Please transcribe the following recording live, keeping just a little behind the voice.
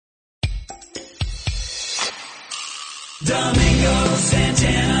Domingo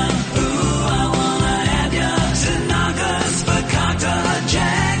Santana, ooh, I wanna have ya. Tanaka, Spivaka,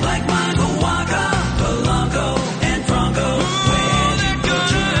 Jag like Michael Walker, Polanco and Franco. Where'd you go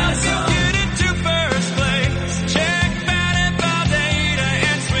to Russell? Get into first place. Check batted by data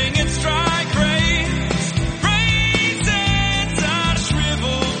and swinging strike rates. Raisins on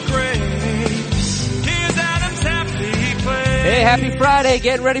shriveled grapes. Here's Adam's happy place. Hey, happy Friday.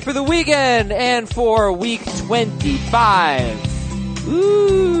 Getting ready for the weekend and for week 25.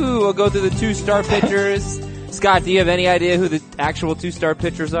 Ooh, we'll go through the 2-star pitchers. Scott, do you have any idea who the actual 2-star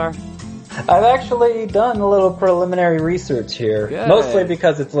pitchers are? I've actually done a little preliminary research here. Good. Mostly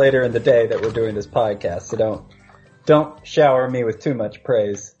because it's later in the day that we're doing this podcast, so don't shower me with too much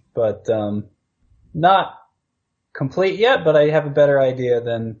praise. But not complete yet, but I have a better idea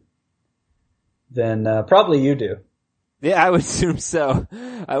than probably you do. Yeah, I would assume so.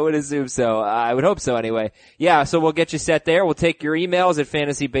 I would hope so anyway. Yeah, so we'll get you set there. We'll take your emails at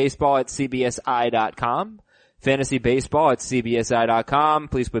fantasybaseball@cbsi.com. Fantasybaseball@cbsi.com.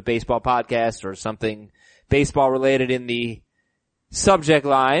 Please put baseball podcast or something baseball related in the subject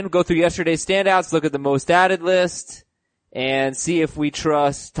line. We'll go through yesterday's standouts, look at the most added list, and see if we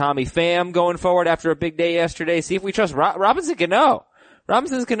trust Tommy Pham going forward after a big day yesterday. See if we trust Robinson Cano.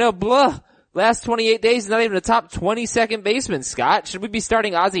 Robinson Cano, blah. Last 28 days, not even a top 20 second baseman, Scott. Should we be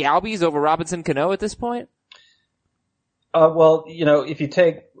starting Ozzie Albies over Robinson Cano at this point? Well, if you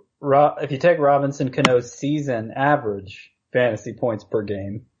take Robinson Cano's season average fantasy points per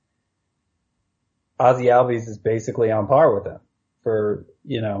game, Ozzie Albies is basically on par with him for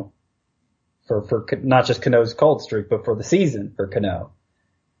not just Cano's cold streak, but for the season for Cano.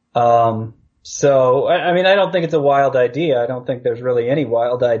 So, I mean, I don't think it's a wild idea. I don't think there's really any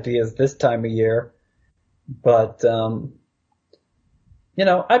wild ideas this time of year. But,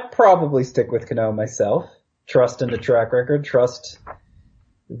 I'd probably stick with Cano myself. Trust in the track record. Trust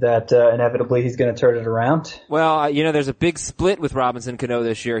that inevitably he's going to turn it around. Well, there's a big split with Robinson Cano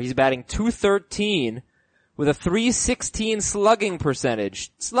this year. He's batting .213 with a .316 slugging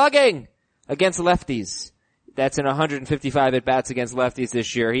percentage. Slugging! Against lefties. That's in 155 at-bats against lefties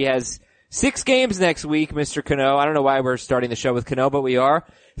this year. He has 6 games next week, Mr. Cano. I don't know why we're starting the show with Cano, but we are.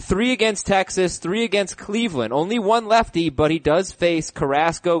 3 against Texas, 3 against Cleveland. Only 1 lefty, but he does face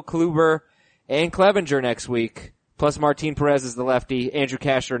Carrasco, Kluber, and Clevenger next week. Plus Martin Perez is the lefty, Andrew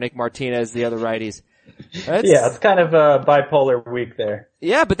Cashner, Nick Martinez, the other righties. Yeah, it's kind of a bipolar week there.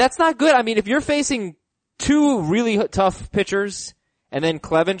 Yeah, but that's not good. I mean, if you're facing 2 really tough pitchers, and then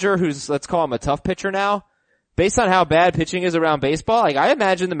Clevenger, who's, let's call him a tough pitcher now, based on how bad pitching is around baseball, I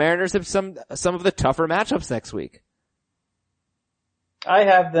imagine the Mariners have some of the tougher matchups next week. I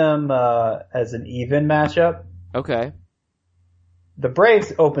have them as an even matchup. Okay. The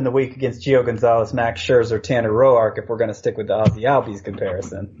Braves open the week against Gio Gonzalez, Max Scherzer, Tanner Roark, if we're going to stick with the Ozzie Albies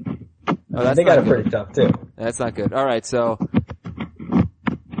comparison. Oh, they got it pretty tough, too. That's not good. All right, so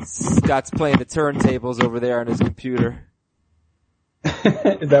Scott's playing the turntables over there on his computer.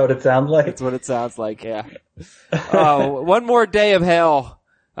 Is that what it sounds like? That's what it sounds like, yeah. One more day of hell,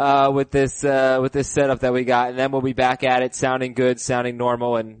 with this setup that we got, and then we'll be back at it, sounding good, sounding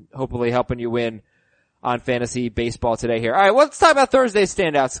normal, and hopefully helping you win on fantasy baseball today here. Alright, let's talk about Thursday's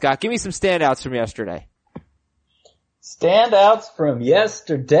standouts, Scott. Give me some standouts from yesterday. Standouts from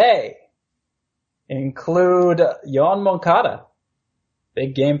yesterday include Yoan Moncada.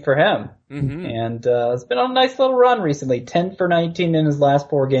 Big game for him. Mm-hmm. And it's been on a nice little run recently. 10 for 19 in his last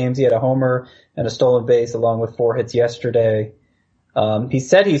 4 games. He had a homer and a stolen base along with 4 hits yesterday. He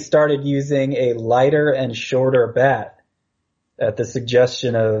said he started using a lighter and shorter bat at the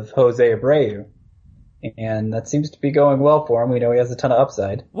suggestion of Jose Abreu. And that seems to be going well for him. We know he has a ton of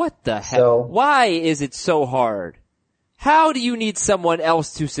upside. What the heck? Why is it so hard? How do you need someone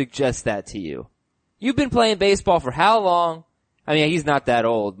else to suggest that to you? You've been playing baseball for how long? I mean, he's not that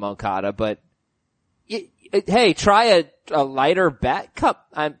old, Moncada, but hey, try a lighter bat cup.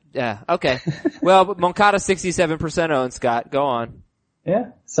 Okay. Well, Moncada 67% owned, Scott. Go on. Yeah.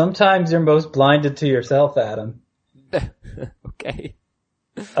 Sometimes you're most blinded to yourself, Adam. Okay.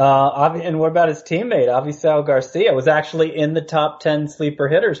 And what about his teammate, Avisel Garcia? Was actually in the top 10 sleeper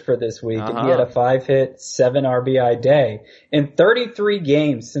hitters for this week, and he had a 5-hit, 7 RBI day. In 33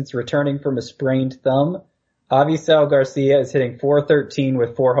 games since returning from a sprained thumb, Avisel Garcia is hitting .413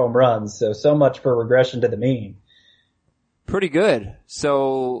 with 4 home runs, so much for regression to the mean. Pretty good.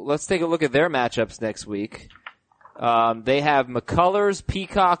 So let's take a look at their matchups next week. They have McCullers,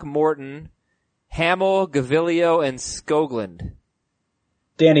 Peacock, Morton, Hamill, Gaviglio, and Skoglund.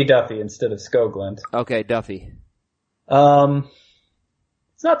 Danny Duffy instead of Skoglund. Okay, Duffy.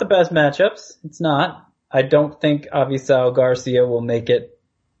 It's not the best matchups. It's not. I don't think Avisao Garcia will make it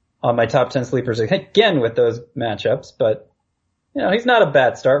on my top 10 sleepers again with those matchups, but he's not a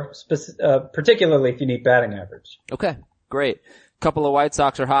bad start, particularly if you need batting average. Okay, great. Couple of White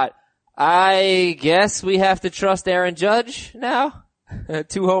Sox are hot. I guess we have to trust Aaron Judge now.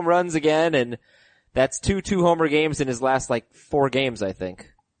 2 home runs again, and that's 2 2-homer games in his last 4 games, I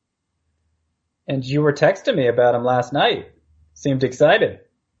think. And you were texting me about him last night. Seemed excited.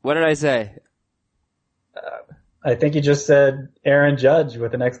 What did I say? I think you just said Aaron Judge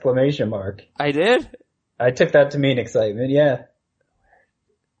with an exclamation mark. I did? I took that to mean excitement, yeah.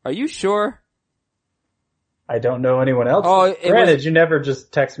 Are you sure? I don't know anyone else. Oh, Granted, you never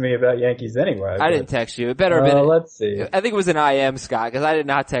just text me about Yankees anyway. I didn't text you. It better have been. Let's see. I think it was an IM, Scott, because I did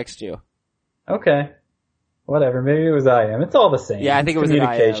not text you. Okay. Whatever. Maybe it was IM. It's all the same. Yeah, I think it was an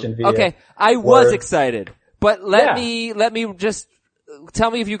communication IM. via Okay, I was words. excited. But let me just tell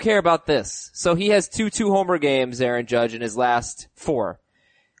me if you care about this. So he has 2 2-homer games, Aaron Judge, in his last 4.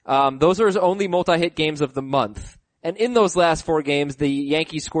 Those are his only multi-hit games of the month. And in those last 4 games, the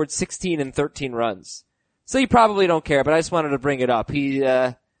Yankees scored 16 and 13 runs. So you probably don't care, but I just wanted to bring it up.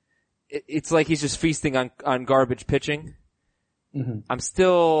 It's like he's just feasting on garbage pitching. Mm-hmm. I'm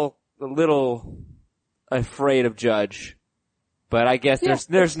still a little afraid of Judge, but I guess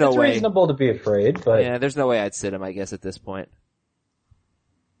there's no it's way. reasonable to be afraid, but Yeah, there's no way I'd sit him, I guess, at this point.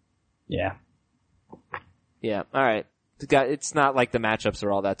 yeah. Yeah, alright. It's not like the matchups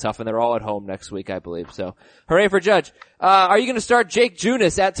are all that tough, and they're all at home next week, I believe, so. Hooray for Judge. Are you gonna start Jake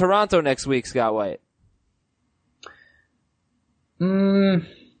Junis at Toronto next week, Scott White?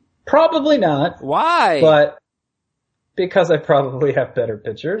 Probably not. Why? But because I probably have better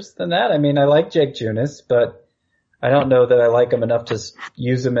pitchers than that. I mean, I like Jake Junis, but I don't know that I like him enough to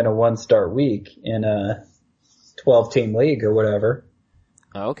use him in a 1-start week in a 12-team league or whatever.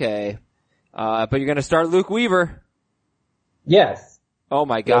 Okay. But you're gonna start Luke Weaver. Yes. Oh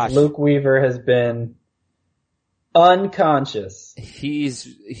my gosh. Because Luke Weaver has been unconscious. He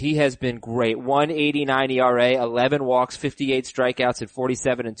has been great. 1.89 ERA, 11 walks, 58 strikeouts at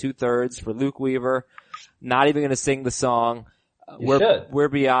 47 2/3 for Luke Weaver. Not even gonna sing the song. We're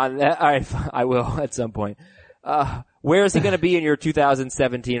beyond that. Alright, I will at some point. Where is he gonna be in your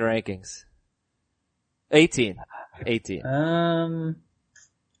 2017 rankings? 18.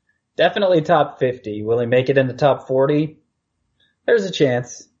 Definitely top 50. Will he make it in the top 40? There's a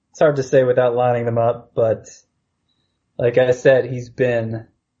chance. It's hard to say without lining them up, but like I said, he's been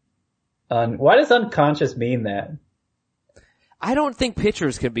why does unconscious mean that? I don't think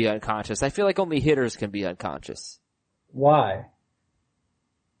pitchers can be unconscious. I feel like only hitters can be unconscious. Why?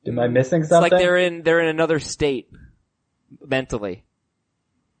 Am I missing It's something? like they're in another state mentally.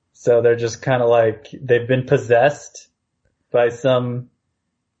 So they're just kind of like they've been possessed by some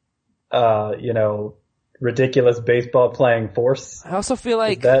ridiculous baseball playing force. I also feel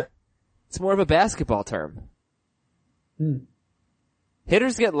like it's more of a basketball term.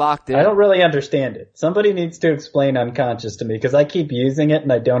 Hitters get locked in. I don't really understand it. Somebody needs to explain unconscious to me because I keep using it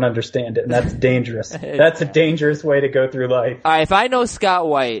and I don't understand it, and that's dangerous. That's a dangerous way to go through life. Alright, if I know Scott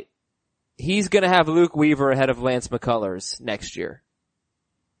White, he's gonna have Luke Weaver ahead of Lance McCullers next year.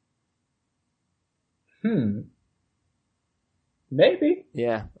 Maybe.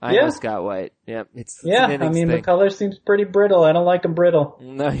 Yeah, I know Scott White. Yeah, it's an innings thing. McCullers seems pretty brittle. I don't like him brittle.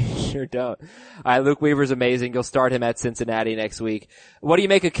 No, you sure don't. Alright, Luke Weaver's amazing. You'll start him at Cincinnati next week. What do you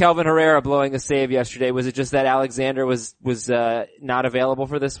make of Kelvin Herrera blowing a save yesterday? Was it just that Alexander was not available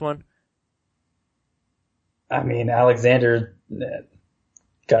for this one? I mean, Alexander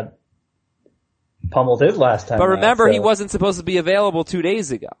got pummeled his last time. But remember, out, he wasn't supposed to be available 2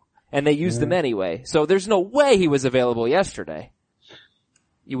 days ago. And they used him anyway. So there's no way he was available yesterday.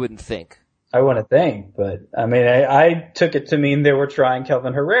 You wouldn't think. I wouldn't think, but I mean, I took it to mean they were trying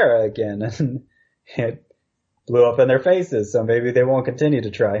Kelvin Herrera again, and it blew up in their faces. So maybe they won't continue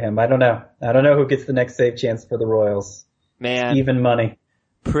to try him. I don't know. I don't know who gets the next save chance for the Royals. Man. Even money.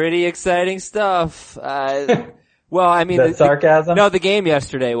 Pretty exciting stuff. Well, I mean, Is that sarcasm? No, the game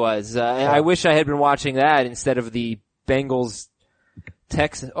yesterday was. I wish I had been watching that instead of the Bengals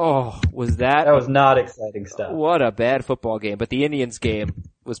Texans. Oh, was that? That was not exciting stuff. What a bad football game. But the Indians game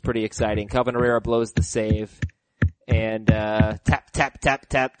was pretty exciting. Kelvin Herrera blows the save. And, tap, tap, tap,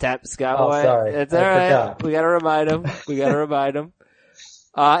 tap, tap, Scott Oh, White. sorry. It's I alright. forgot. We gotta remind him.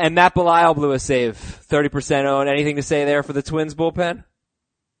 And Matt Belisle blew a save. 30% owned. Anything to say there for the Twins bullpen?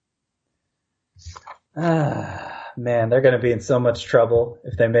 Man, they're going to be in so much trouble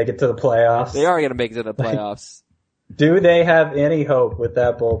if they make it to the playoffs. They are gonna make it to the playoffs. Do they have any hope with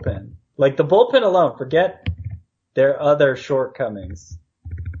that bullpen? Like the bullpen alone, forget their other shortcomings.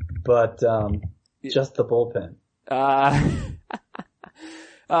 But just the bullpen. I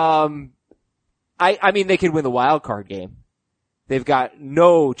mean, they could win the wild card game. They've got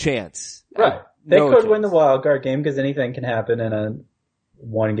no chance. Right. They No could chance. win the wild card game because anything can happen in a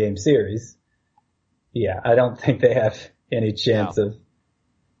 1-game series. Yeah, I don't think they have any chance of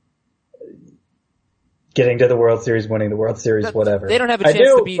getting to the World Series, winning the World Series, whatever. They don't have a I chance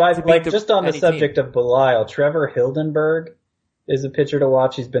do, to beat just on the any subject team. of Belial, Trevor Hildenberg is a pitcher to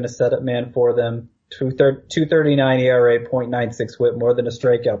watch. He's been a setup man for them. 2.39 ERA, .96 WHIP, more than a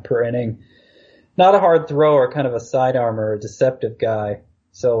strikeout per inning. Not a hard thrower, kind of a sidearmer, a deceptive guy.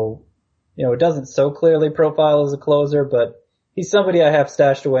 So, it doesn't so clearly profile as a closer, but he's somebody I have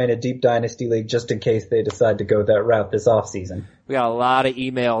stashed away in a deep dynasty league just in case they decide to go that route this offseason. We got a lot of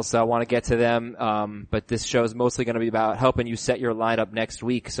emails, so I want to get to them. But this show is mostly going to be about helping you set your lineup next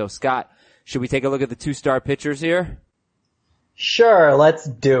week. So Scott, should we take a look at the 2-star pitchers here? Sure, let's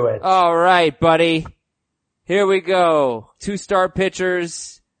do it. All right, buddy. Here we go. 2-star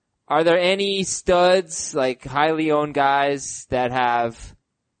pitchers. Are there any studs, like highly owned guys that have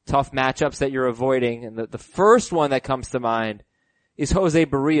tough matchups that you're avoiding? And the first one that comes to mind is Jose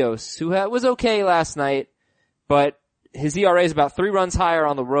Barrios, who was okay last night, but his ERA is about 3 runs higher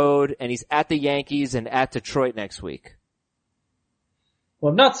on the road, and he's at the Yankees and at Detroit next week.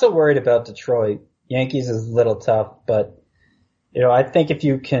 Well, I'm not so worried about Detroit. Yankees is a little tough, but I think if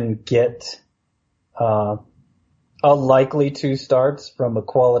you can get a likely 2 starts from a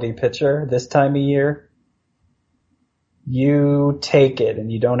quality pitcher this time of year, you take it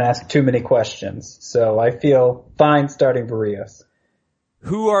and you don't ask too many questions. So I feel fine starting Barrios.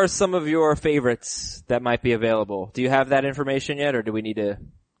 Who are some of your favorites that might be available? Do you have that information yet, or do we need to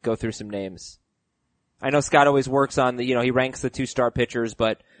go through some names? I know Scott always works on he ranks the 2-star pitchers,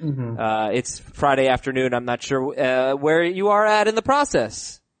 but it's Friday afternoon. I'm not sure where you are at in the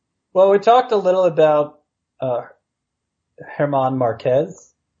process. Well, we talked a little about German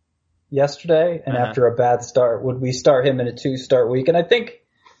Marquez yesterday, and after a bad start, would we start him in a 2-start week? And I think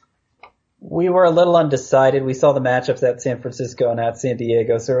we were a little undecided. We saw the matchups at San Francisco and at San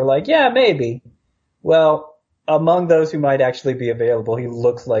Diego, so we're like, yeah, maybe. Well, among those who might actually be available, he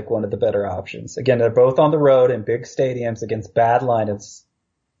looks like one of the better options. Again, they're both on the road in big stadiums against bad lineups.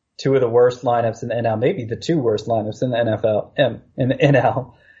 2 of the worst lineups in the NL, maybe the 2 worst lineups in the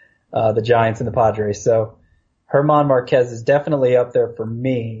NL, the Giants and the Padres. So German Marquez is definitely up there for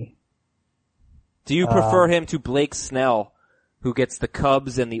me. Do you prefer him to Blake Snell, who gets the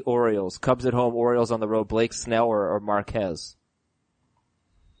Cubs and the Orioles? Cubs at home, Orioles on the road. Blake Snell or Marquez?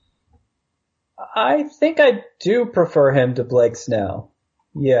 I think I do prefer him to Blake Snell.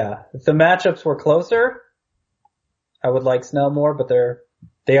 Yeah. If the matchups were closer, I would like Snell more, but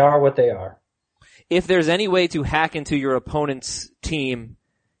they are what they are. If there's any way to hack into your opponent's team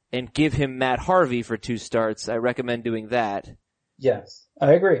and give him Matt Harvey for 2 starts, I recommend doing that. Yes,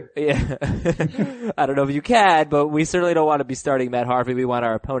 I agree. Yeah. I don't know if you can, but we certainly don't want to be starting Matt Harvey. We want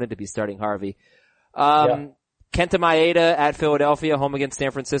our opponent to be starting Harvey. Kenta Maeda at Philadelphia, home against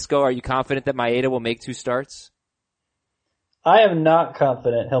San Francisco. Are you confident that Maeda will make 2 starts? I am not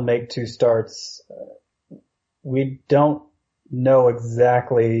confident he'll make 2 starts. We don't know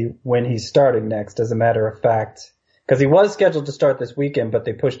exactly when he's starting next, as a matter of fact, because he was scheduled to start this weekend, but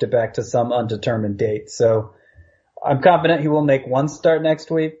they pushed it back to some undetermined date. So I'm confident he will make 1 start next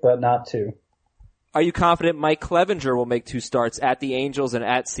week, but not 2. Are you confident Mike Clevenger will make 2 starts at the Angels and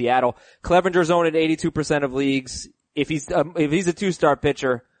at Seattle? Clevenger's owned at 82% of leagues. If he's a 2-star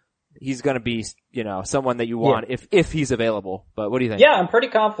pitcher, he's going to be, someone that you want if he's available. But what do you think? Yeah, I'm pretty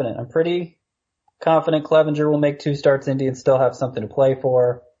confident. Clevenger will make 2 starts. Indians still have something to play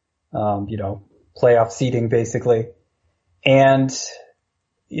for. Playoff seeding basically. And,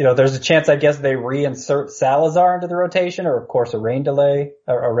 there's a chance, I guess, they reinsert Salazar into the rotation, or of course a rain delay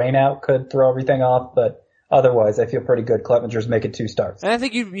or a rain out could throw everything off, but otherwise I feel pretty good. Clevenger's making 2 starts. And I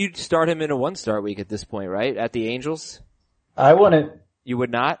think you'd start him in a 1-star week at this point, right? At the Angels? I wouldn't. You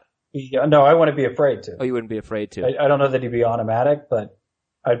would not? No, I wouldn't be afraid to. Oh, you wouldn't be afraid to. I don't know that he'd be automatic, but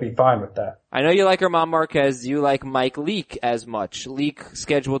I'd be fine with that. I know you like German Marquez. You like Mike Leake as much. Leake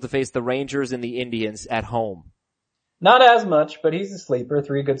scheduled to face the Rangers and the Indians at home. Not as much, but he's a sleeper.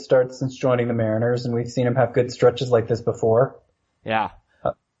 3 good starts since joining the Mariners, and we've seen him have good stretches like this before. Yeah.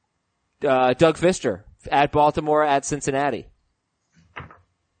 Doug Fister at Baltimore, at Cincinnati.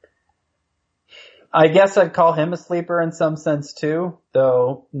 I guess I'd call him a sleeper in some sense too,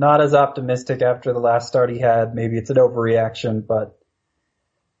 though not as optimistic after the last start he had. Maybe it's an overreaction, but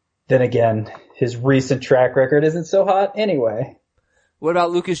then again, his recent track record isn't so hot anyway. What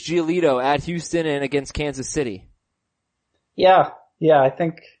about Lucas Giolito at Houston and against Kansas City? Yeah, I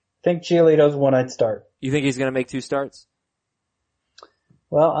think think Giolito's one I'd start. You think he's going to make 2 starts?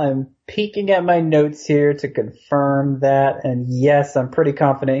 Well, I'm peeking at my notes here to confirm that, and yes, I'm pretty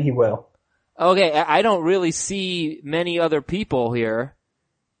confident he will. Okay, I don't really see many other people here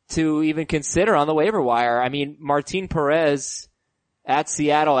to even consider on the waiver wire. I mean, Martin Perez at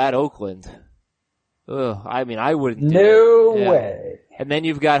Seattle, at Oakland. Ugh, I mean, I wouldn't do No it. Yeah. way. And then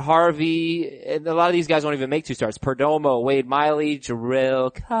you've got Harvey, and a lot of these guys won't even make 2 starts. Perdomo, Wade Miley,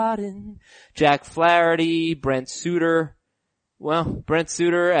 Jarrell Cotton, Jack Flaherty, Brent Suter. Well, Brent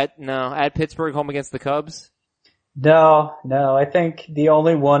Suter at Pittsburgh, home against the Cubs. No, I think the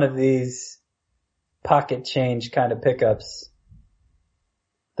only one of these pocket change kind of pickups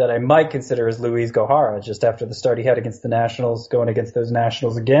that I might consider is Luis Gohara, just after the start he had against the Nationals, going against those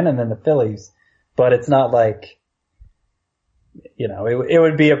Nationals again, and then the Phillies. But it's not like, it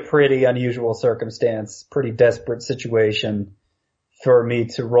would be a pretty unusual circumstance, pretty desperate situation for me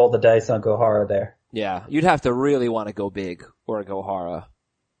to roll the dice on Gohara there. Yeah, you'd have to really want to go big or Gohara.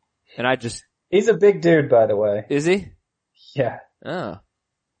 And He's a big dude, by the way. is he? Yeah, Oh.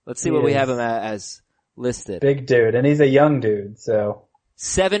 Let's see He what we is. have him as listed. big dude, and he's a young dude, so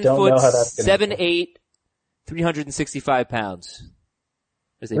 7 Don't foot, know how that's gonna 7'8", 365 pounds.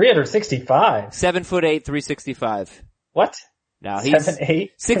 Is he? 365. 7'8", 365. What? No, he's 7'8"?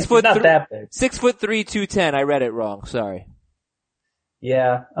 6 foot Not three- that big. 6'3", 210. I read it wrong. Sorry.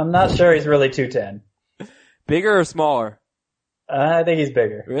 Yeah, I'm not sure he's really 210. Bigger or smaller? I think he's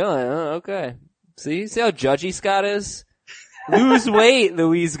bigger. Really? Oh, okay. See how judgy Scott is? Lose weight,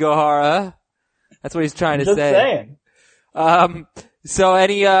 Luis Gohara. That's what he's trying to Just say. saying. So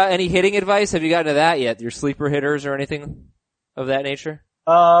any hitting advice? Have you gotten to that yet? Your sleeper hitters or anything of that nature?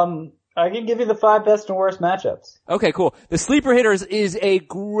 I can give you the 5 best and worst matchups. Okay, cool. The sleeper hitters is a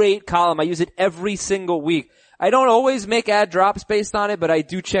great column. I use it every single week. I don't always make ad drops based on it, but I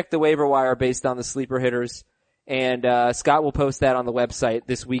do check the waiver wire based on the sleeper hitters. And Scott will post that on the website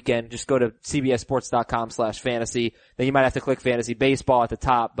this weekend. Just go to cbssports.com/fantasy. Then you might have to click fantasy baseball at the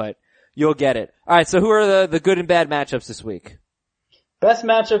top, but you'll get it. All right, so who are the good and bad matchups this week? Best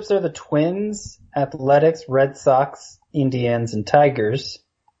matchups are the Twins, Athletics, Red Sox, Indians, and Tigers.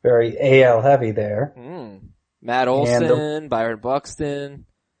 Very AL heavy there. Matt Olson, Byron Buxton.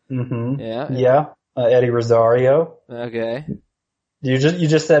 Mm-hmm. Yeah. Eddie Rosario. Okay. You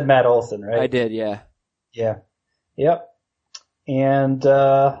just said Matt Olson, right? I did, yeah. Yeah. Yep. And,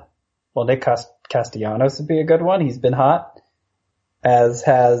 Nick Castellanos would be a good one. He's been hot. As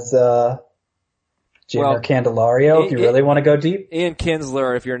has, Junior Candelario, if you really want to go deep. Ian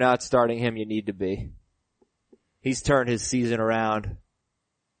Kinsler, if you're not starting him, you need to be. He's turned his season around.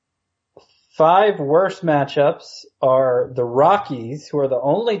 5 worst matchups are the Rockies, who are the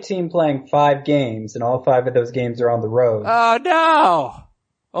only team playing 5 games, and all 5 of those games are on the road. Oh no!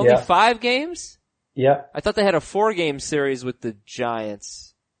 Only Yeah. 5 games? Yep. I thought they had a 4-game series with the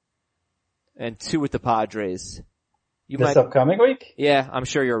Giants. And 2 with the Padres. This upcoming week? Yeah, I'm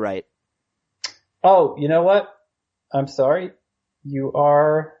sure you're right. Oh, you know what? I'm sorry. You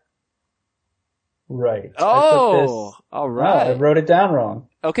are right. Oh, I alright. wrote it down wrong.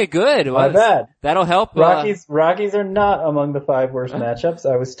 Okay, good. My bad. That'll help. Rockies are not among the 5 worst matchups.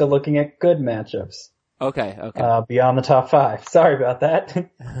 I was still looking at good matchups. Okay. Beyond the top 5. Sorry about that.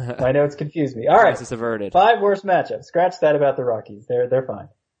 My notes confused me. Alright. Crisis averted. 5 worst matchups. Scratch that about the Rockies. They're fine.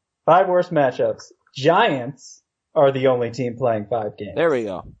 5 worst matchups. Giants are the only team playing 5 games. There we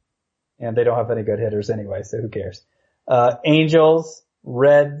go. And they don't have any good hitters anyway, so who cares? Angels,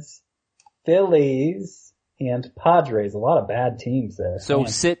 Reds, Phillies, and Padres. A lot of bad teams there. So Man.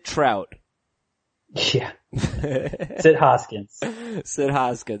 sit Trout. Yeah. Sit Hoskins. Sid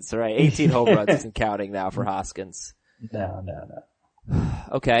Hoskins, right. 18 home runs isn't counting now for Hoskins. No.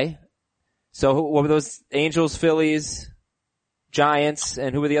 Okay. So what were those? Angels, Phillies, Giants,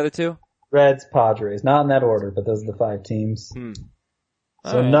 and who were the other 2? Reds, Padres. Not in that order, but those are the 5 teams.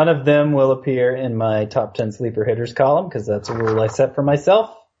 So All right. none of them will appear in my top 10 sleeper hitters column because that's a rule I set for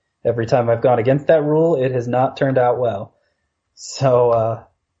myself. Every time I've gone against that rule, it has not turned out well. So,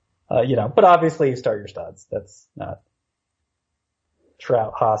 but obviously you start your studs. That's not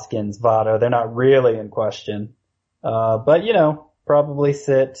Trout, Hoskins, Votto. They're not really in question. But probably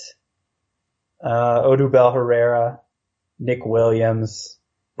sit, Odubel Herrera, Nick Williams,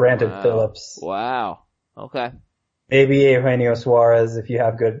 Brandon Phillips. Wow. Okay. Maybe Eugenio Suarez if you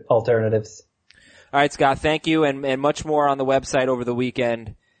have good alternatives. All right, Scott, thank you, and much more on the website over the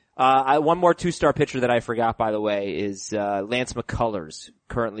weekend. One more 2-star pitcher that I forgot, by the way, is Lance McCullers,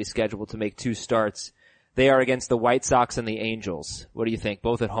 currently scheduled to make 2 starts. They are against the White Sox and the Angels. What do you think?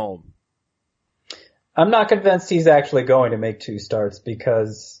 Both at home. I'm not convinced he's actually going to make 2 starts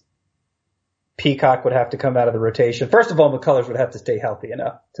because Peacock would have to come out of the rotation. First of all, McCullers would have to stay healthy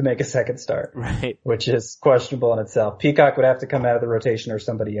enough to make a second start, Right. which is questionable in itself. Peacock would have to come out of the rotation or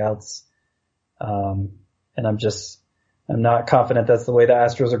somebody else. And I'm not confident that's the way the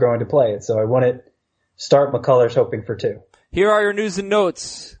Astros are going to play it. So I wouldn't start McCullers hoping for 2. Here are your news and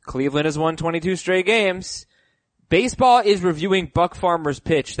notes. Cleveland has won 22 straight games. Baseball is reviewing Buck Farmer's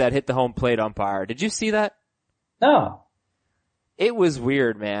pitch that hit the home plate umpire. Did you see that? No. It was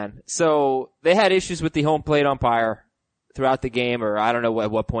weird, man. So they had issues with the home plate umpire throughout the game, or I don't know at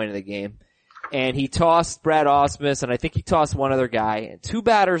what point in the game. And he tossed Brad Ausmus, and I think he tossed one other guy. And 2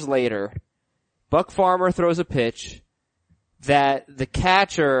 batters later, Buck Farmer throws a pitch that the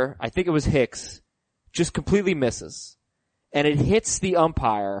catcher, I think it was Hicks, just completely misses. And it hits the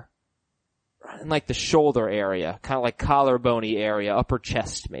umpire in like the shoulder area, kind of like collarbone-y area, upper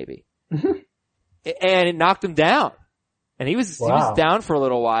chest maybe. And it knocked him down. And he was down for a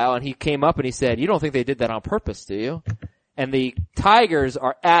little while, and he came up and he said, "You don't think they did that on purpose, do you?" And the Tigers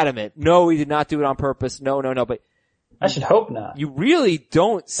are adamant, "No, we did not do it on purpose. No. But I should hope not. you really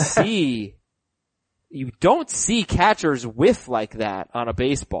don't see, catchers whiff like that on a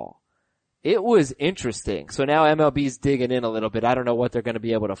baseball. It was interesting. So now MLB's digging in a little bit. I don't know what they're going to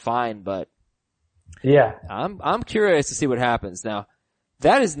be able to find, but Yeah. I'm curious to see what happens. Now,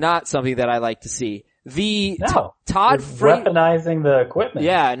 that is not something that I like to see. No. Todd Frazier, weaponizing the equipment.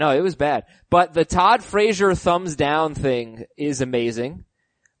 yeah, no, it was bad. But the Todd Frazier thumbs down thing is amazing.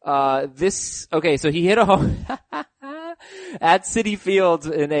 So he hit a home at Citi Field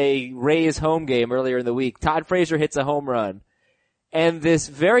in a Rays home game earlier in the week. Todd Frazier hits a home run. And this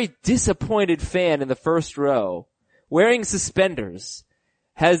very disappointed fan in the first row, wearing suspenders,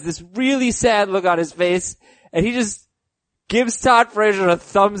 has this really sad look on his face, and he just gives Todd Frazier a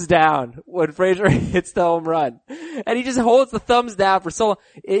thumbs down when Frazier hits the home run. And he just holds the thumbs down for so long.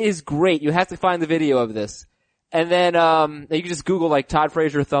 It is great. You have to find the video of this. And then, you can just Google like Todd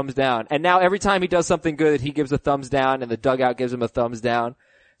Frazier thumbs down. And now every time he does something good, he gives a thumbs down and the dugout gives him a thumbs down.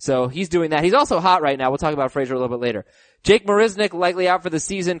 So he's doing that. He's also hot right now. We'll talk about Frazier a little bit later. Jake Marisnick likely out for the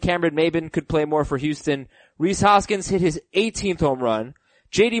season. Cameron Maybin could play more for Houston. Rhys Hoskins hit his 18th home run.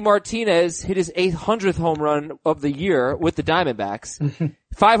 JD Martinez hit his 800th home run of the year with the Diamondbacks.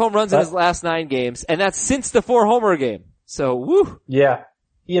 5 home runs in his last 9 games, and that's since the 4-homer game. So, woo! Yeah.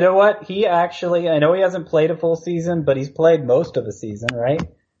 You know what? I know he hasn't played a full season, but he's played most of the season, right?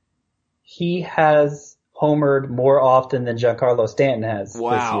 He has homered more often than Giancarlo Stanton has this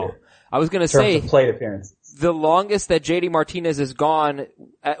year. I was gonna In terms say, of plate appearances. the longest that JD Martinez has gone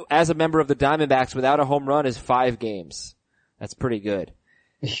as a member of the Diamondbacks without a home run is 5 games. That's pretty good.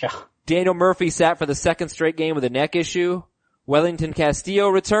 Yeah. Daniel Murphy sat for the 2nd straight game with a neck issue. Wellington Castillo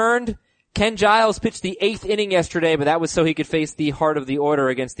returned. Ken Giles pitched the 8th inning yesterday, but that was so he could face the heart of the order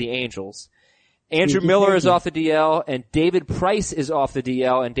against the Angels. Andrew Miller is off the DL, and David Price is off the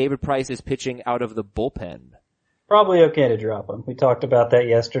DL, and David Price is pitching out of the bullpen. Probably okay to drop him. We talked about that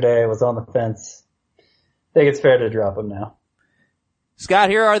yesterday. I was on the fence. I think it's fair to drop him now. Scott,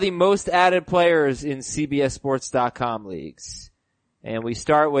 here are the most added players in CBSSports.com leagues. And we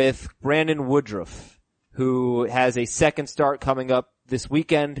start with Brandon Woodruff, who has a 2nd start coming up this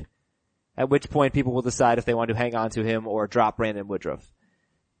weekend, at which point people will decide if they want to hang on to him or drop Brandon Woodruff.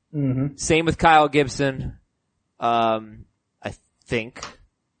 Mm-hmm. Same with Kyle Gibson. I think.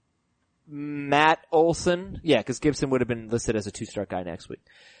 Matt Olson. Yeah, because Gibson would have been listed as a 2-start guy next week.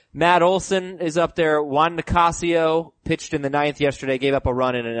 Matt Olson is up there. Juan Nicasio pitched in the 9th yesterday, gave up a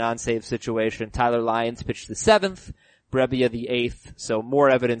run in a non-save situation. Tyler Lyons pitched the 7th. Brebbia the 8th. So more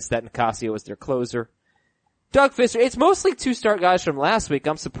evidence that Nicasio is their closer. Doug Fister, it's mostly 2-start guys from last week.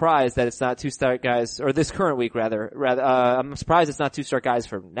 I'm surprised that it's not 2-start guys, or this current week rather, I'm surprised it's not 2-start guys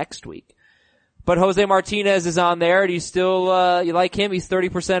for next week. But Jose Martinez is on there. Do you still, you like him? He's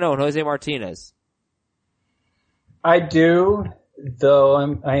 30% owned, Jose Martinez. I do, though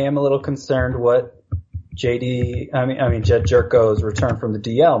I am a little concerned what Jed Jerko's return from the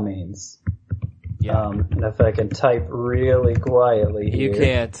DL means. Yeah. And if I can type really quietly here. You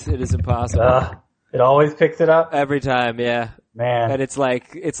can't. It is impossible. It always picks it up? Every time, yeah. Man. And it's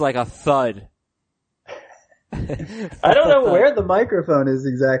like a thud. I don't know where the microphone is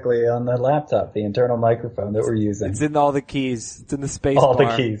exactly on the laptop, the internal microphone that we're using. It's in all the keys. It's in the space All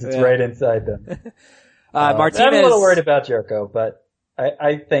bar. the keys. It's Yeah. right inside them. Martinez. I'm a little worried about Jerko, but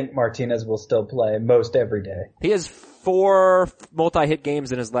I think Martinez will still play most every day. He has 4 multi-hit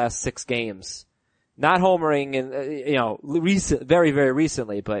games in his last 6 games. Not homering in, very, very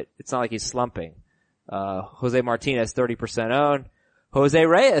recently, but it's not like he's slumping. Jose Martinez, 30% owned. Jose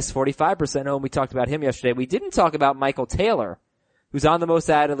Reyes, 45% owned. We talked about him yesterday. We didn't talk about Michael Taylor, who's on the most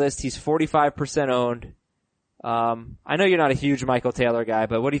added list. He's 45% owned. I know you're not a huge Michael Taylor guy,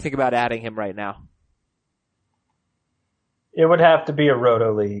 but what do you think about adding him right now? It would have to be a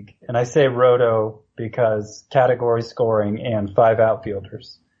roto league. And I say roto because category scoring and 5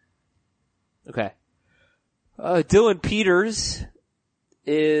 outfielders. Okay. Dylan Peters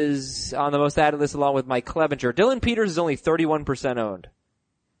is on the most added list along with Mike Clevenger. Dylan Peters is only 31% owned.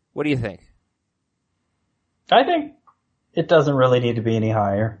 What do you think? I think it doesn't really need to be any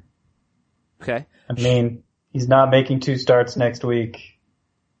higher. Okay. I mean, he's not making 2 starts next week.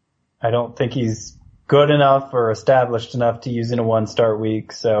 I don't think he's good enough or established enough to use in a 1-start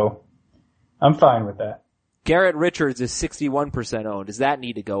week, so I'm fine with that. Garrett Richards is 61% owned. Does that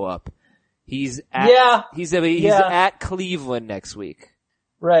need to go up? He's at Cleveland next week.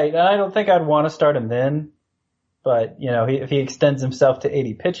 Right, and I don't think I'd want to start him then. But, if he extends himself to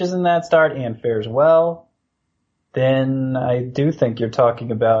 80 pitches in that start and fares well, then I do think you're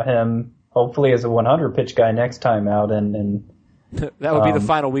talking about him hopefully as a 100 pitch guy next time out and that would be the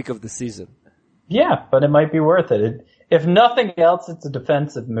final week of the season. Yeah, but it might be worth it. If nothing else, it's a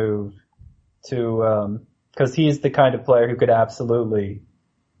defensive move to, cause he's the kind of player who could absolutely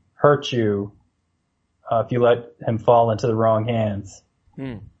hurt you, if you let him fall into the wrong hands.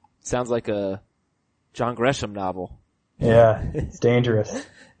 Sounds like a John Gresham novel. Yeah, it's dangerous.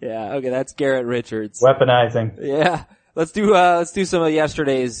 Yeah, okay, that's Garrett Richards. Weaponizing. Yeah. Let's do some of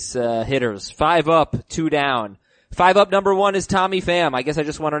yesterday's, hitters. 5 up, 2 down. 5 up, number 1 is Tommy Pham. I guess I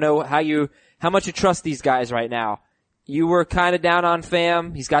just want to know how much you trust these guys right now. You were kind of down on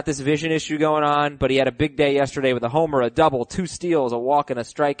Pham. He's got this vision issue going on, but he had a big day yesterday with a homer, a double, 2 steals, a walk, and a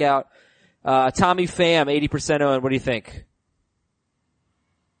strikeout. Tommy Pham, 80% owned. What do you think?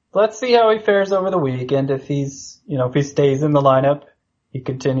 Let's see how he fares over the weekend. If he stays in the lineup, he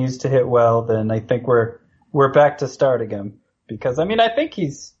continues to hit well, then I think we're back to starting him. Because, I think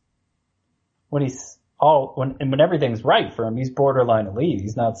when everything's right for him, he's borderline elite.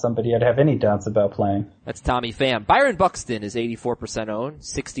 He's not somebody I'd have any doubts about playing. That's Tommy Pham. Byron Buxton is 84% owned,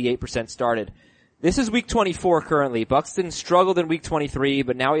 68% started. This is week 24 currently. Buxton struggled in week 23,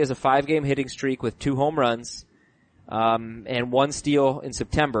 but now he has a 5-game hitting streak with 2 home runs, and 1 steal in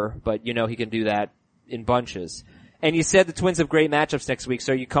September, but he can do that in bunches. And you said the Twins have great matchups next week,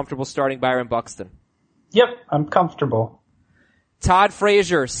 so are you comfortable starting Byron Buxton? Yep, I'm comfortable. Todd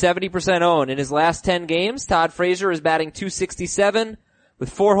Frazier, 70% owned. In his last 10 games, Todd Frazier is batting .267 with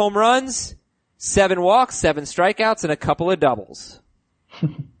 4 home runs, 7 walks, 7 strikeouts, and a couple of doubles.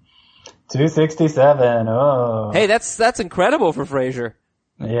 267, oh. Hey, that's incredible for Frazier.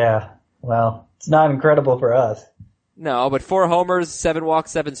 Yeah, well, it's not incredible for us. No, but 4 homers, 7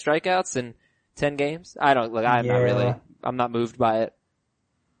 walks, 7 strikeouts in 10 games? I'm not moved by it.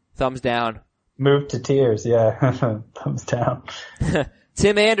 Thumbs down. Moved to tears, yeah. Thumbs down.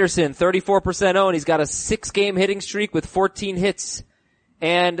 Tim Anderson, 34% owned. He's got a 6-game hitting streak with 14 hits.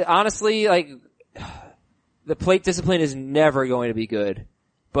 And honestly, the plate discipline is never going to be good.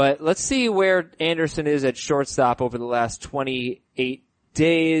 But let's see where Anderson is at shortstop over the last 28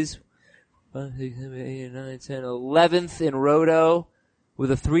 days. 1, 6, 7, 8, 9, 10, 11th in Roto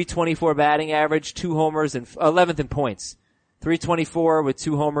with a .324 batting average, 2 homers, and 11th in points. 324 with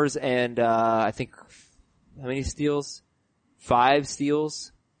 2 homers and, I think, how many steals? 5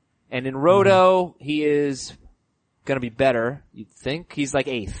 steals. And in Roto, he is gonna be better, you'd think. He's like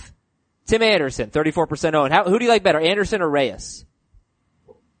 8th. Tim Anderson, 34% owned. Who do you like better, Anderson or Reyes?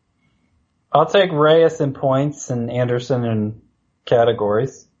 I'll take Reyes in points and Anderson in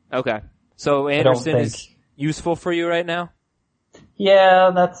categories. Okay. So Anderson is useful for you right now?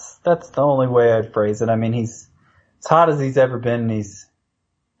 Yeah, that's the only way I'd phrase it. He's as hot as he's ever been, and he's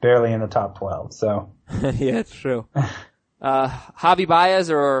barely in the top 12, so. Yeah, it's true. Javi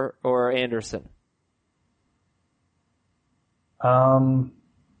Baez or Anderson? I'll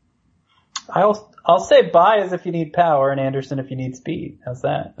say Baez if you need power and Anderson if you need speed. How's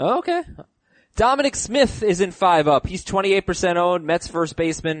that? Okay. Dominic Smith is in 5 up. He's 28% owned, Mets first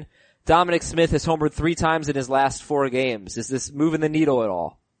baseman. Dominic Smith has homered 3 times in his last 4 games. Is this moving the needle at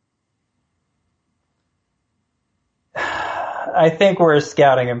all? I think we're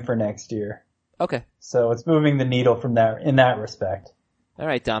scouting him for next year. Okay. So it's moving the needle in that respect. All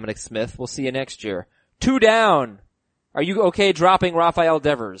right, Dominic Smith. We'll see you next year. 2 down. Are you okay dropping Rafael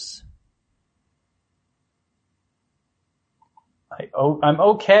Devers? I'm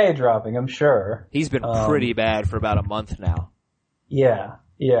okay dropping him, sure. He's been pretty bad for about a month now. Yeah.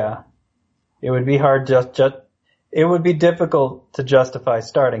 It would be hard it would be difficult to justify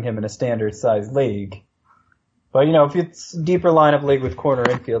starting him in a standard sized league. But if it's a deeper lineup league with corner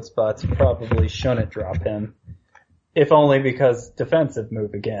infield spots, you probably shouldn't drop him. if only because defensive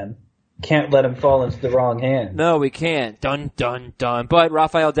move again. Can't let him fall into the wrong hands. No, we can't. Dun, dun, dun. But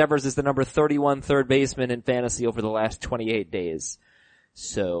Rafael Devers is the number 31 third baseman in fantasy over the last 28 days.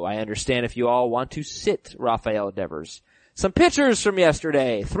 So I understand if you all want to sit Rafael Devers. Some pitchers from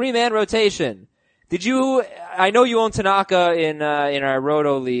yesterday. 3-man rotation. I know you own Tanaka in our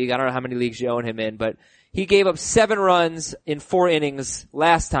Roto league. I don't know how many leagues you own him in, but he gave up 7 runs in 4 innings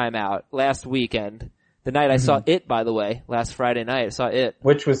last time out, last weekend. The night I saw it, by the way, last Friday night, I saw it.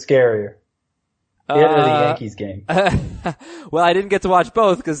 Which was scarier? It or the Yankees game? Well, I didn't get to watch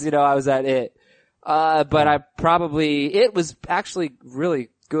both because, I was at it. But it was actually really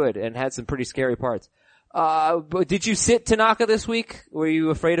good and had some pretty scary parts. But did you sit Tanaka this week? Were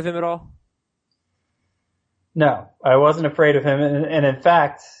you afraid of him at all? No, I wasn't afraid of him. And in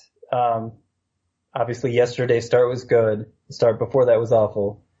fact, obviously yesterday's start was good. The start before that was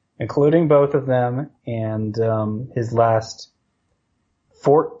awful, including both of them, and his last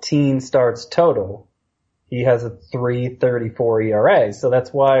 14 starts total, he has a 3.34 ERA. So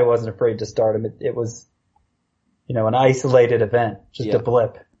that's why I wasn't afraid to start him. It was, an isolated event, just a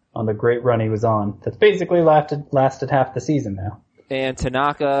blip on the great run he was on. That's basically lasted half the season now. And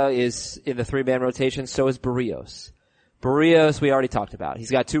Tanaka is in the 3-man rotation, so is Barrios. Barrios, we already talked about.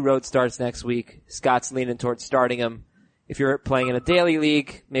 He's got 2 road starts next week. Scott's leaning towards starting him. If you're playing in a daily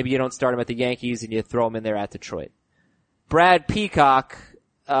league, maybe you don't start him at the Yankees and you throw him in there at Detroit. Brad Peacock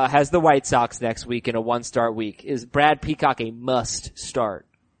has the White Sox next week in a 1-start week. Is Brad Peacock a must start?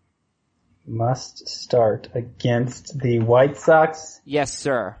 Must start against the White Sox? Yes,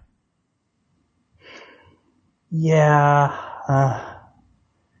 sir. Yeah.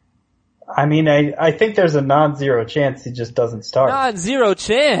 I think there's a non-zero chance he just doesn't start. Non-zero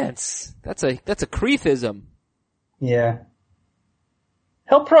chance. That's a creefism. Yeah.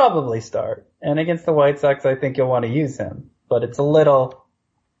 He'll probably start. And against the White Sox, I think you'll want to use him. But it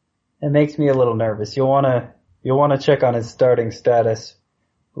makes me a little nervous. You'll want to check on his starting status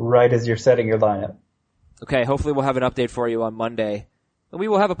right as you're setting your lineup. Okay, hopefully we'll have an update for you on Monday. And we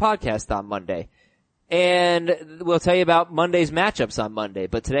will have a podcast on Monday. And we'll tell you about Monday's matchups on Monday.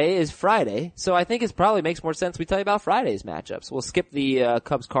 But today is Friday, so I think it probably makes more sense we tell you about Friday's matchups. We'll skip the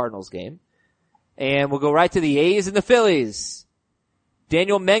Cubs-Cardinals game. And we'll go right to the A's and the Phillies.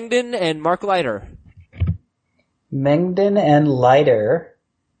 Daniel Mengden and Mark Leiter. Mengden and Leiter.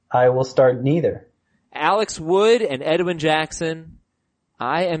 I will start neither. Alex Wood and Edwin Jackson.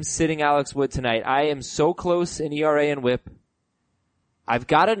 I am sitting Alex Wood tonight. I am so close in ERA and WHIP. I've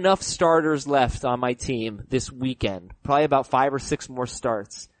got enough starters left on my team this weekend, probably about 5 or 6 more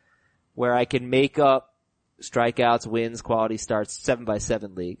starts, where I can make up strikeouts, wins, quality starts,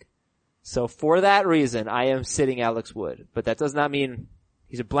 7x7 league. So for that reason, I am sitting Alex Wood. But that does not mean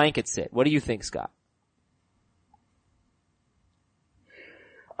he's a blanket sit. What do you think, Scott?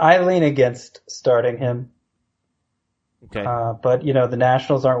 I lean against starting him. Okay. But, the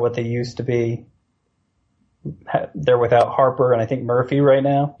Nationals aren't what they used to be. They're without Harper and I think Murphy right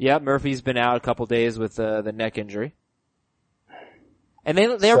now. Yeah, Murphy's been out a couple days with the neck injury. And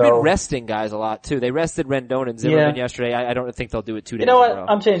they've been resting guys a lot too. They rested Rendon and Zimmerman yesterday. I don't think they'll do it 2 days in a row. You know in what? a row.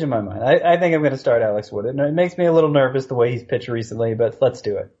 I'm changing my mind. I think I'm going to start Alex Wood. It makes me a little nervous the way he's pitched recently, but let's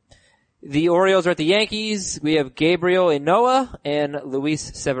do it. The Orioles are at the Yankees. We have Gabriel Inoa and Luis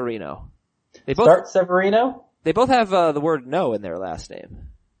Severino. Start Severino? They both have the word no in their last name.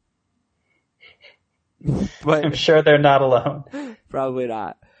 But I'm sure they're not alone. Probably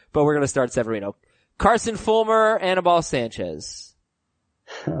not. But we're going to start Severino. Carson Fulmer, Anibal Sanchez.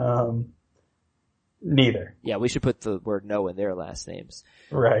 Neither. Yeah, we should put the word no in their last names.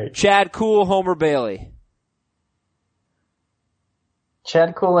 Right. Chad Kuhl, Homer Bailey.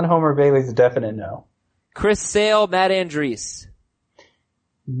 Chad Kuhl and Homer Bailey's a definite no. Chris Sale, Matt Andriese.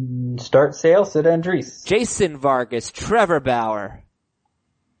 Start Sale, sit Andriese. Jason Vargas, Trevor Bauer.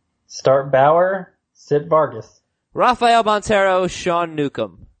 Start Bauer, sit Vargas. Rafael Montero, Sean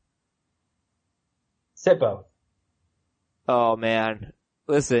Newcomb. Sit both. Oh man.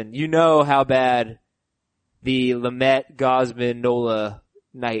 Listen, you know how bad the Lamet, Gosman, Nola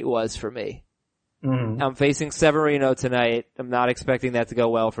night was for me. Mm-hmm. I'm facing Severino tonight. I'm not expecting that to go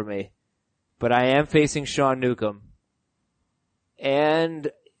well for me. But I am facing Sean Newcomb.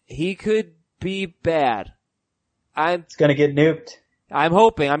 And he could be bad. It's gonna get nuked. I'm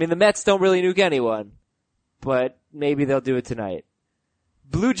hoping. I mean, the Mets don't really nuke anyone. But maybe they'll do it tonight.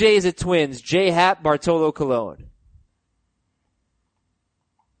 Blue Jays at Twins, J. Happ, Bartolo Colon.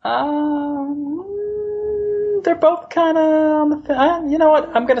 They're both kind of on the. You know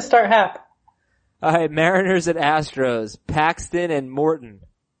what? I'm gonna start Happ. All right, Mariners at Astros, Paxton and Morton.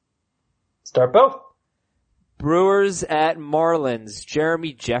 Start both. Brewers at Marlins.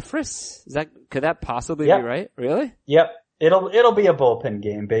 Jeremy Jeffress? Could that possibly Yep. be right? Really? Yep. It'll be a bullpen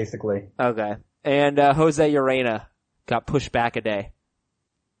game, basically. Okay. And, Jose Urena got pushed back a day.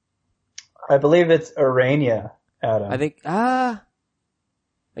 I believe it's Urania, Adam. I think, are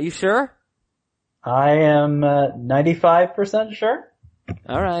you sure? I am 95% sure.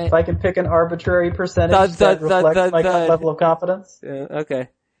 All right. If I can pick an arbitrary percentage Thud, that thud, reflects thud, my thud. level of confidence. Okay.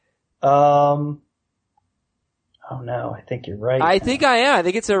 Oh no, I think you're right. I think I am. I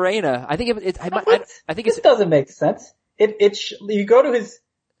think it's Urena. I think I think This doesn't make sense. You go to his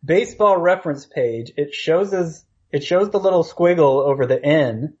baseball reference page, it shows the little squiggle over the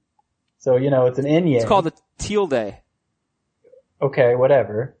N. So, it's an Inye. it's called a teal day. Okay,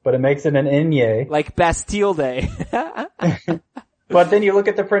 whatever. But it makes it an Inye. Like Bastille Day. But then you look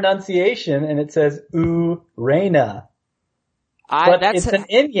at the pronunciation and it says Urena. But it's an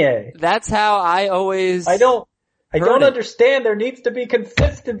Inye. That's how I always I don't heard it. understand. There needs to be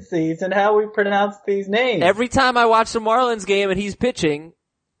consistencies in how we pronounce these names. Every time I watch the Marlins game and he's pitching,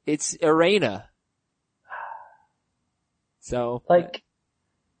 it's Urena. So.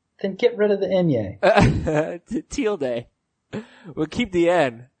 Then get rid of the Inye. Teal Day. We'll keep the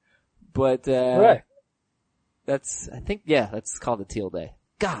N. But, Right. that's called the Teal Day.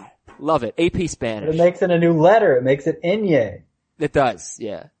 God, love it. AP But Spanish. it makes it a new letter. It makes it Inye. It does,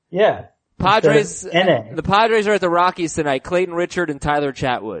 yeah. Yeah. Padres, Instead of NA. the Padres are at the Rockies tonight. Clayton Richard and Tyler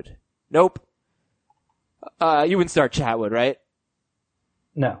Chatwood. Nope. You wouldn't start Chatwood, right?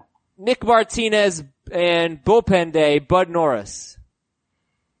 No. Nick Martinez and bullpen day, Bud Norris.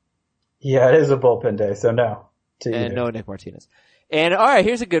 Yeah, it is a bullpen day, so no. And no Nick Martinez. And alright,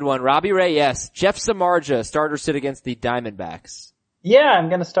 here's a good one. Robbie Ray, yes. Jeff Samardzija, starter sit against the Diamondbacks. Yeah, I'm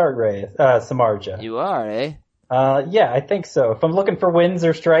gonna start Samardzija. You are, eh? Yeah, I think so. If I'm looking for wins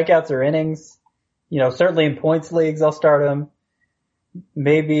or strikeouts or innings, certainly in points leagues, I'll start him.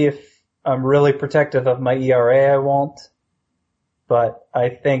 Maybe if I'm really protective of my ERA, I won't. But I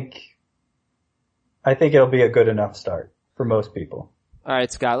think it'll be a good enough start for most people.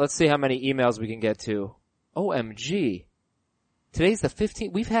 Alright, Scott, let's see how many emails we can get to. OMG. Today's the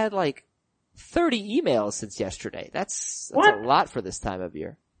 15th. We've had 30 emails since yesterday. That's What? a lot for this time of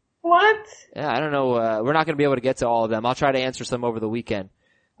year. What? Yeah, I don't know. We're not going to be able to get to all of them. I'll try to answer some over the weekend.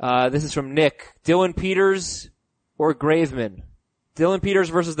 This is from Nick. Dylan Peters or Graveman? Dylan Peters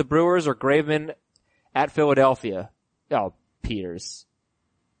versus the Brewers or Graveman at Philadelphia? Oh, Peters.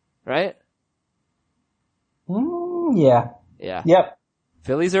 Right? Yeah. Yeah. Yep.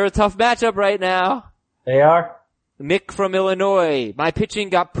 Phillies are a tough matchup right now. They are. Mick from Illinois. My pitching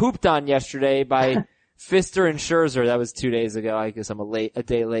got pooped on yesterday by Pfister and Scherzer. That was 2 days ago. I guess I'm a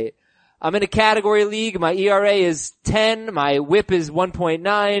day late. I'm in a category league. My ERA is 10. My whip is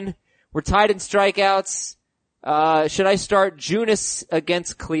 1.9. We're tied in strikeouts. Should I start Junis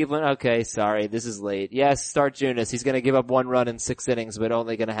against Cleveland? Okay, sorry. This is late. Yes, start Junis. He's gonna give up 1 run in 6 innings, but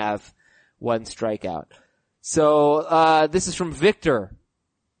only gonna have 1 strikeout. So, this is from Victor.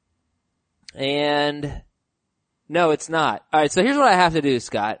 And no, it's not. Alright, so here's what I have to do,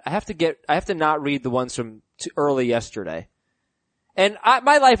 Scott. I have to not read the ones from early yesterday. And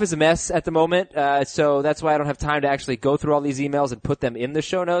my life is a mess at the moment, so that's why I don't have time to actually go through all these emails and put them in the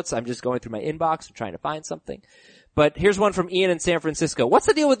show notes. I'm just going through my inbox and trying to find something. But here's one from Ian in San Francisco. What's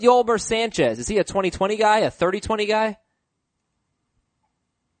the deal with Yolmer Sanchez? Is he a 2020 guy, a 30-20 guy?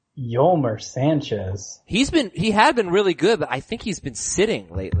 Yolmer Sanchez. He had been really good, but I think he's been sitting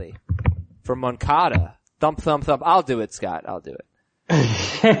lately. For Moncada. Thump, thump, thump. I'll do it, Scott. I'll do it.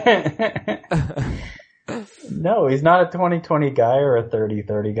 No, he's not a 20-20 guy or a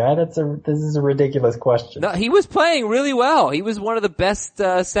 30-30 guy. This is a ridiculous question. No, he was playing really well. He was one of the best,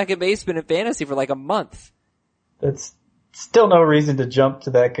 second basemen in fantasy for a month. That's still no reason to jump to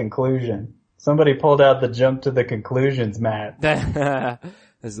that conclusion. Somebody pulled out the jump to the conclusions, Matt. That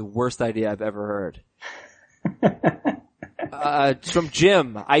is the worst idea I've ever heard. From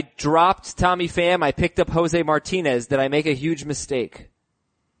Jim. I dropped Tommy Pham. I picked up Jose Martinez. Did I make a huge mistake?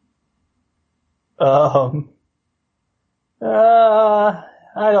 I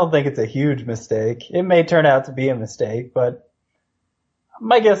don't think it's a huge mistake. It may turn out to be a mistake, but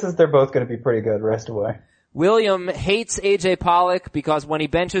my guess is they're both going to be pretty good rest away. William hates AJ Pollock because when he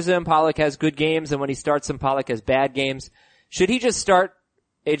benches him, Pollock has good games, and when he starts him, Pollock has bad games. Should he just start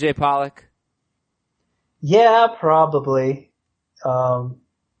AJ Pollock? Yeah, probably. I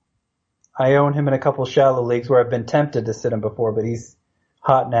own him in a couple shallow leagues where I've been tempted to sit him before, but he's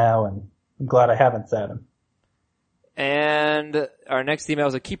hot now, and I'm glad I haven't sat him. And our next email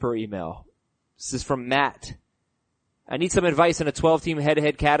is a keeper email. This is from Matt. I need some advice in a 12-team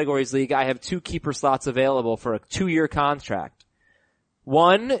head-to-head categories league. I have 2 keeper slots available for a 2-year contract.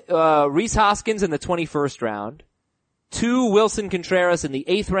 1, Rhys Hoskins in the 21st round. 2, Wilson Contreras in the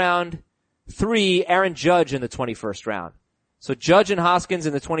 8th round. 3, Aaron Judge in the 21st round. So Judge and Hoskins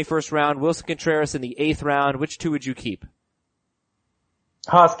in the 21st round, Wilson Contreras in the 8th round. Which 2 would you keep?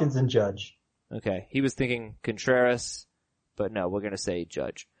 Hoskins and Judge. Okay. He was thinking Contreras, but no, we're going to say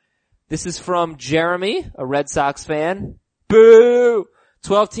Judge. This is from Jeremy, a Red Sox fan. Boo!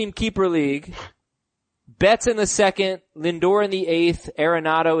 12-team keeper league. Betts in the 2nd, Lindor in the 8th,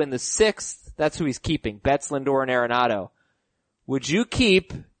 Arenado in the 6th. That's who he's keeping. Betts, Lindor, and Arenado. Would you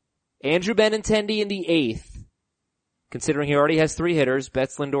keep Andrew Benintendi in the 8th, considering he already has 3 hitters,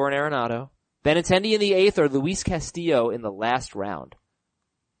 Betts, Lindor, and Arenado? Benintendi in the 8th or Luis Castillo in the last round?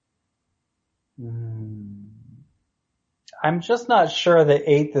 I'm just not sure that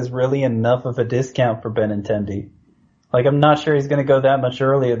 8th is really enough of a discount for Benintendi. Like, I'm not sure he's going to go that much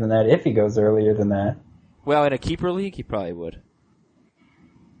earlier than that, if he goes earlier than that. Well, in a keeper league, he probably would.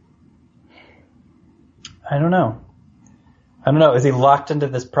 I don't know. Is he locked into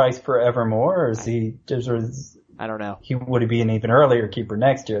this price forevermore, or is he just, I don't know. would he be an even earlier keeper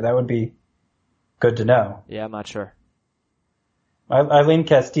next year? That would be good to know. Yeah, I'm not sure. I lean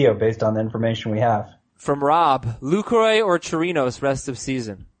Castillo based on the information we have. From Rob, Lucroy or Chirinos rest of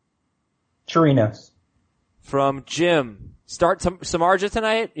season? Chirinos. From Jim, start Samardzija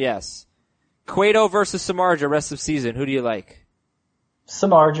tonight? Yes. Cueto versus Samardzija rest of season. Who do you like?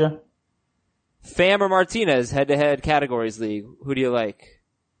 Samardzija. Pham or Martinez head-to-head categories league. Who do you like?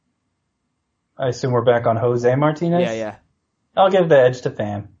 I assume we're back on Jose Martinez? Yeah. I'll give the edge to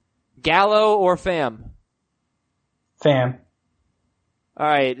Pham. Gallo or Pham? Pham.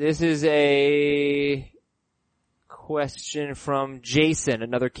 Alright, this is a question from Jason,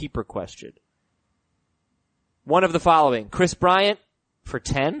 another keeper question. One of the following. Chris Bryant for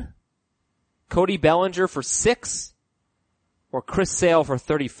 10? Cody Bellinger for 6? Or Chris Sale for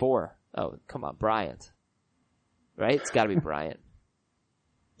 34? Oh, come on, Bryant. Right? It's gotta be Bryant.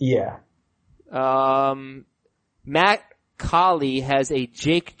 Yeah. Matt Colley has a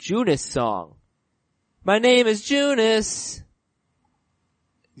Jake Junis song. My name is Junis.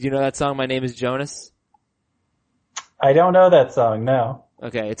 You know that song, My Name is Jonas? I don't know that song, no.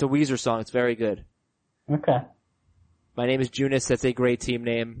 Okay, it's a Weezer song. It's very good. Okay. My Name is Junis. That's a great team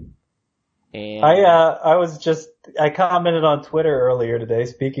name. And I commented on Twitter earlier today,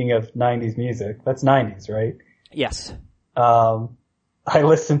 speaking of 90s music. That's 90s, right? yes. I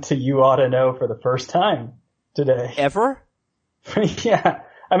listened to You Oughta Know for the first time today. Ever? Yeah.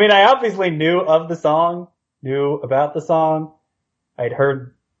 I mean, I obviously knew of the song, knew about the song. I'd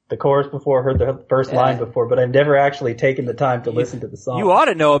heard the chorus before, heard the first line before, but I've never actually taken the time to listen to the song. You ought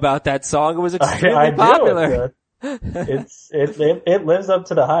to know about that song. It was extremely I popular. It lives up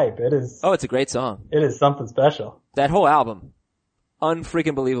to the hype. It is. Oh, it's a great song. It is something special. That whole album.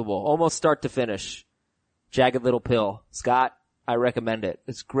 Unfreaking believable. Almost start to finish. Jagged Little Pill. Scott, I recommend it.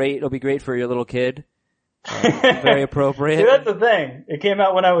 It's great. It'll be great for your little kid. Very appropriate. See, that's the thing. It came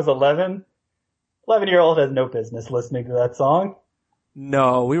out when I was 11. 11-year-old has no business listening to that song.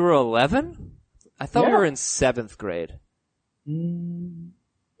 No, we were 11? I thought we Yeah. were in 7th grade. It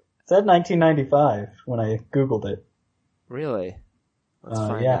said 1995 when I Googled it. Really? Let's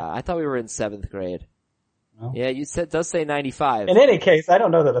find yeah. out. I thought we were in 7th grade. Well. Yeah, you said, does say 95. In any case, I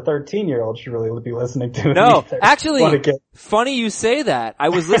don't know that a 13-year-old should really be listening to it. No, either. actually, funny you say that. I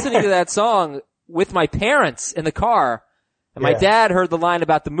was listening to that song with my parents in the car, and my Yeah. dad heard the line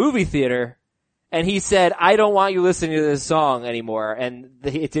about the movie theater, and he said, I don't want you listening to this song anymore, and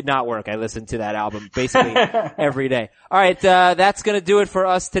it did not work. I listened to that album basically every day. Alright, that's gonna do it for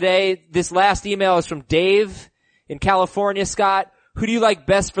us today. This last email is from Dave in California. Scott, who do you like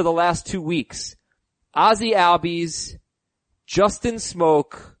best for the last 2 weeks? Ozzy Albies, Justin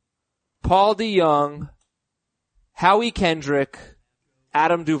Smoke, Paul DeYoung, Howie Kendrick,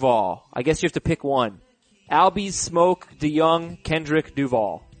 Adam Duvall. I guess you have to pick one. Albies, Smoke, DeYoung, Kendrick,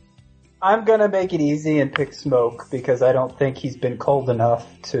 Duvall. I'm gonna make it easy and pick Smoke because I don't think he's been cold enough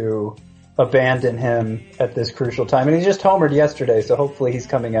to abandon him at this crucial time. And he just homered yesterday, so hopefully he's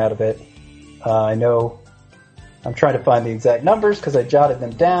coming out of it. I know I'm trying to find the exact numbers because I jotted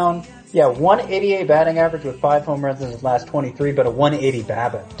them down. Yeah, 188 batting average with 5 home runs in his last 23, but a 180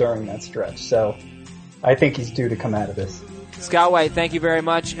 BABIP during that stretch. So I think he's due to come out of this. Scott White, thank you very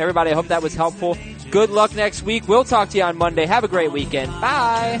much. Everybody, I hope that was helpful. Good luck next week. We'll talk to you on Monday. Have a great weekend.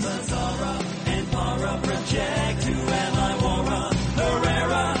 Bye.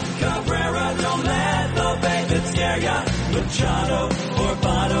 Herrera, Cabrera, don't let the baby scare ya. Machado,